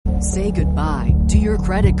Say goodbye to your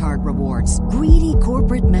credit card rewards. Greedy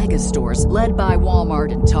corporate mega stores, led by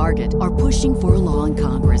Walmart and Target, are pushing for a law in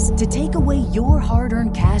Congress to take away your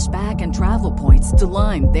hard-earned cash back and travel points to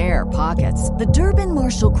line their pockets. The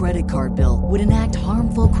Durbin-Marshall credit card bill would enact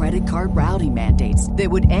harmful credit card routing mandates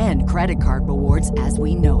that would end credit card rewards as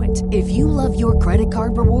we know it. If you love your credit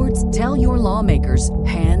card rewards, tell your lawmakers,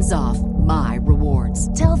 hands off my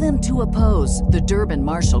rewards. Tell them to oppose the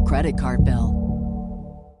Durbin-Marshall credit card bill.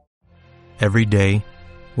 Every day,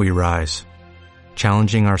 we rise,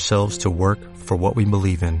 challenging ourselves to work for what we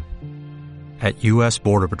believe in. At U.S.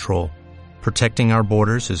 Border Patrol, protecting our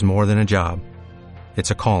borders is more than a job. It's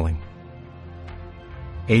a calling.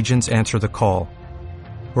 Agents answer the call,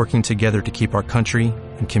 working together to keep our country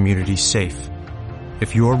and communities safe.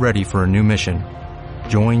 If you are ready for a new mission,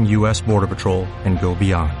 join U.S. Border Patrol and go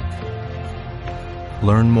beyond.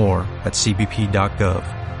 Learn more at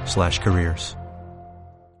cbp.gov/careers.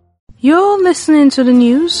 You're listening to the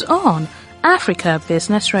news on Africa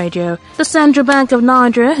Business Radio. The Central Bank of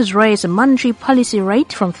Nigeria has raised the monetary policy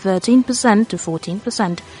rate from 13% to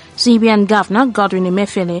 14%. CBN Governor Godwin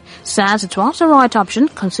Emefiele says it was the right option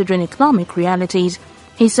considering economic realities.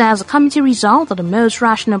 He says the committee resolved that the most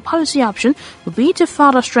rational policy option would be to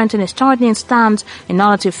further strengthen its tightening stance in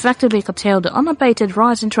order to effectively curtail the unabated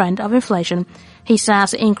rising trend of inflation. He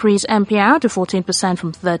says increased MPR to 14%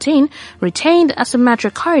 from 13%, retained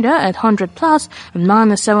asymmetric corridor at 100 plus and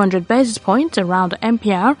minus 700 basis points around the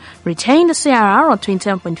MPR, retained the CRR at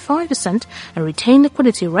 27.5% and retained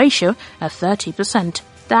liquidity ratio at 30%.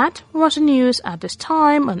 That was the news at this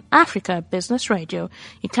time on Africa Business Radio.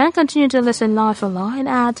 You can continue to listen live online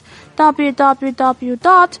at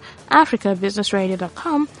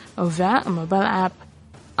www.africabusinessradio.com or via a mobile app.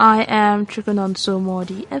 I am Trikononso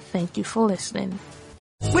Modi, and thank you for listening.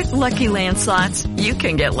 With Lucky Land Slots, you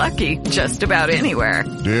can get lucky just about anywhere.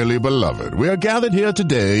 Dearly beloved, we are gathered here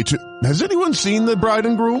today to... Has anyone seen the bride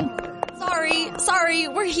and groom? Sorry,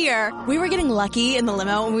 we're here. We were getting lucky in the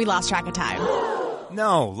limo and we lost track of time.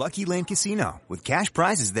 No, Lucky Land Casino, with cash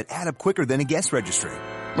prizes that add up quicker than a guest registry.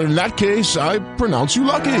 In that case, I pronounce you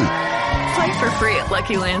lucky. Play for free at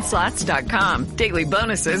LuckyLandSlots.com. Daily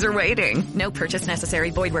bonuses are waiting. No purchase necessary.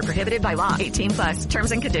 Void where prohibited by law. 18 plus.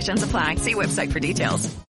 Terms and conditions apply. See website for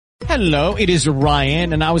details. Hello, it is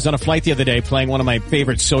Ryan, and I was on a flight the other day playing one of my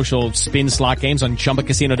favorite social spin slot games on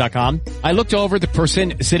ChumbaCasino.com. I looked over at the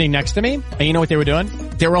person sitting next to me, and you know what they were doing?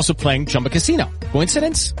 They were also playing Chumba Casino.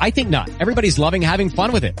 Coincidence? I think not. Everybody's loving having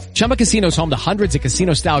fun with it. Chumba Casino is home to hundreds of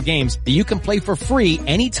casino-style games that you can play for free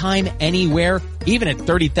anytime, anywhere, even at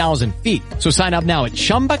 30,000 feet. So sign up now at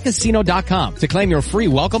ChumbaCasino.com to claim your free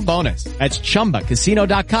welcome bonus. That's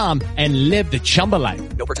ChumbaCasino.com and live the Chumba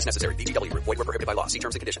life. No purchase necessary. VGW. Void where prohibited by law. See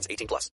terms and conditions. 18 plus.